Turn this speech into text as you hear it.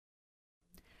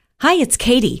Hi, it's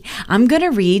Katie. I'm going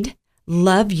to read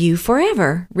Love You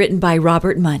Forever, written by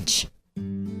Robert Munch.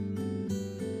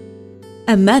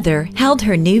 A mother held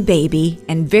her new baby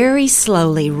and very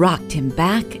slowly rocked him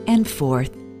back and forth,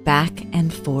 back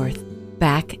and forth,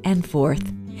 back and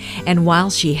forth. And while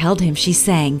she held him, she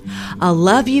sang, I'll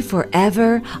love you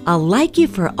forever, I'll like you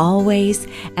for always,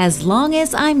 as long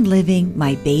as I'm living,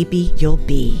 my baby you'll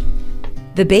be.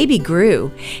 The baby grew.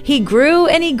 He grew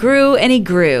and he grew and he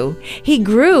grew. He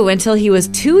grew until he was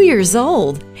 2 years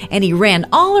old, and he ran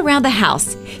all around the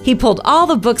house. He pulled all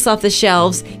the books off the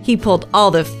shelves. He pulled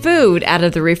all the food out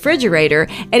of the refrigerator,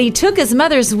 and he took his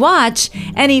mother's watch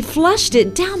and he flushed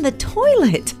it down the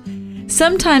toilet.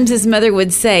 Sometimes his mother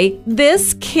would say,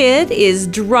 "This kid is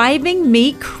driving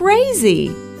me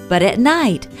crazy." But at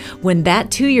night, when that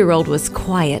 2-year-old was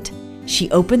quiet, she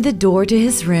opened the door to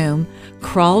his room,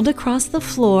 crawled across the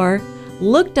floor,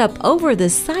 looked up over the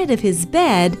side of his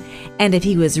bed, and if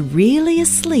he was really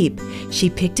asleep, she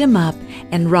picked him up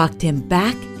and rocked him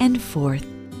back and forth,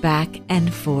 back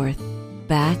and forth,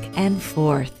 back and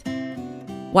forth.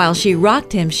 While she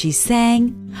rocked him, she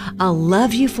sang, I'll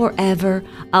love you forever,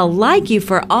 I'll like you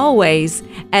for always,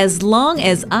 as long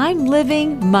as I'm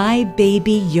living, my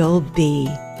baby you'll be.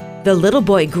 The little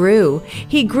boy grew.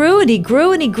 He grew and he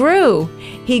grew and he grew.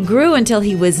 He grew until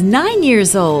he was 9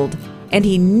 years old, and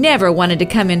he never wanted to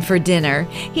come in for dinner.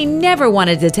 He never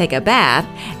wanted to take a bath,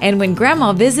 and when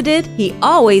Grandma visited, he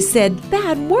always said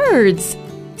bad words.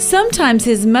 Sometimes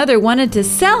his mother wanted to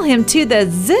sell him to the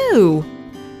zoo.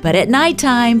 But at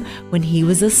nighttime, when he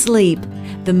was asleep,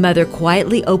 the mother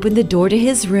quietly opened the door to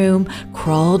his room,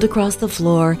 crawled across the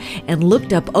floor, and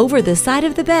looked up over the side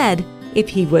of the bed. If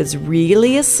he was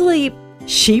really asleep,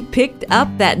 she picked up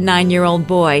that 9-year-old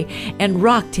boy and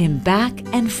rocked him back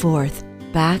and forth,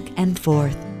 back and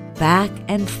forth, back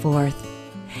and forth.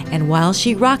 And while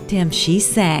she rocked him, she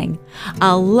sang,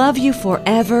 I'll love you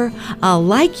forever, I'll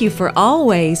like you for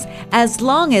always, as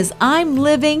long as I'm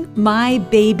living, my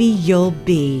baby you'll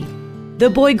be. The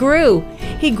boy grew.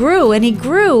 He grew and he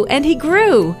grew and he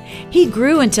grew. He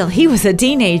grew until he was a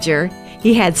teenager.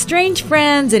 He had strange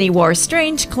friends and he wore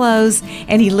strange clothes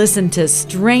and he listened to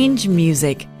strange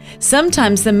music.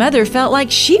 Sometimes the mother felt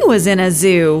like she was in a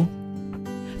zoo.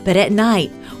 But at night,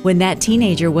 when that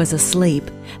teenager was asleep,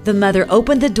 the mother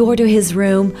opened the door to his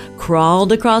room,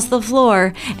 crawled across the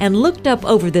floor, and looked up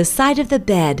over the side of the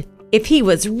bed. If he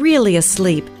was really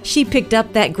asleep, she picked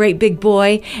up that great big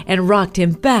boy and rocked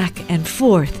him back and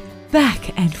forth,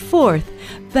 back and forth,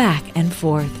 back and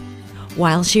forth.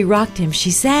 While she rocked him,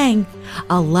 she sang,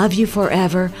 I'll love you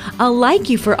forever, I'll like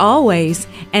you for always,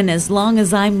 and as long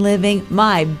as I'm living,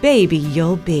 my baby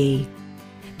you'll be.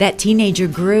 That teenager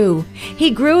grew.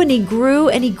 He grew and he grew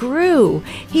and he grew.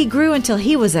 He grew until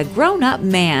he was a grown-up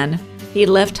man. He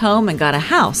left home and got a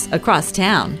house across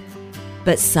town.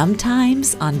 But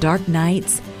sometimes, on dark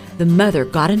nights, the mother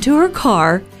got into her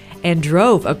car and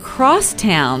drove across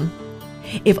town.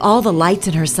 If all the lights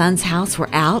in her son's house were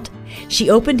out, she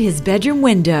opened his bedroom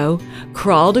window,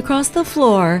 crawled across the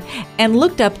floor, and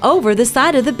looked up over the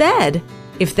side of the bed.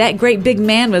 If that great big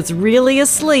man was really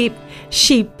asleep,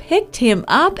 she picked him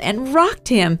up and rocked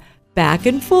him back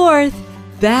and forth,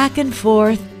 back and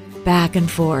forth, back and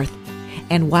forth.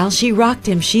 And while she rocked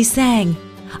him, she sang,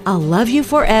 I'll love you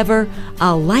forever,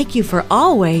 I'll like you for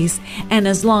always, and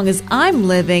as long as I'm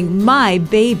living, my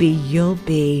baby you'll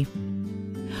be.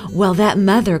 Well, that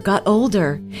mother got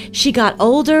older. She got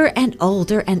older and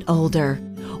older and older.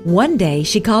 One day,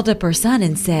 she called up her son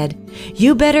and said,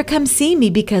 You better come see me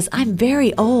because I'm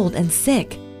very old and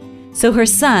sick. So her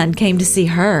son came to see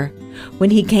her. When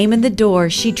he came in the door,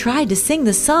 she tried to sing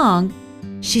the song.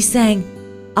 She sang,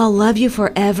 I'll love you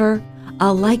forever,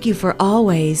 I'll like you for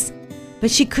always.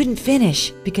 But she couldn't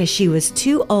finish because she was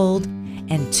too old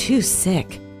and too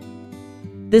sick.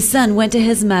 The son went to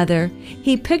his mother.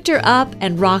 He picked her up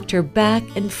and rocked her back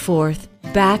and forth,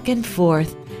 back and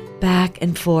forth, back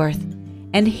and forth.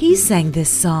 And he sang this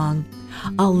song,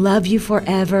 I'll love you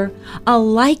forever, I'll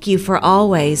like you for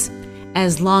always,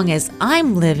 as long as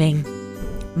I'm living,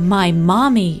 my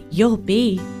mommy you'll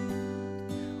be.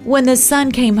 When the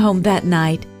son came home that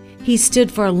night, he stood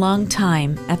for a long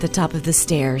time at the top of the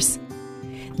stairs.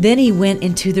 Then he went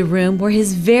into the room where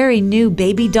his very new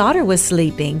baby daughter was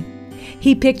sleeping.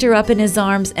 He picked her up in his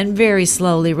arms and very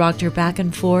slowly rocked her back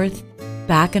and forth,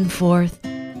 back and forth,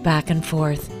 back and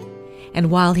forth.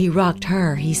 And while he rocked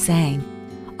her, he sang,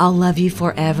 I'll love you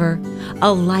forever,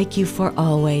 I'll like you for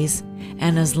always,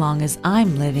 and as long as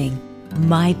I'm living,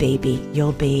 my baby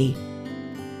you'll be.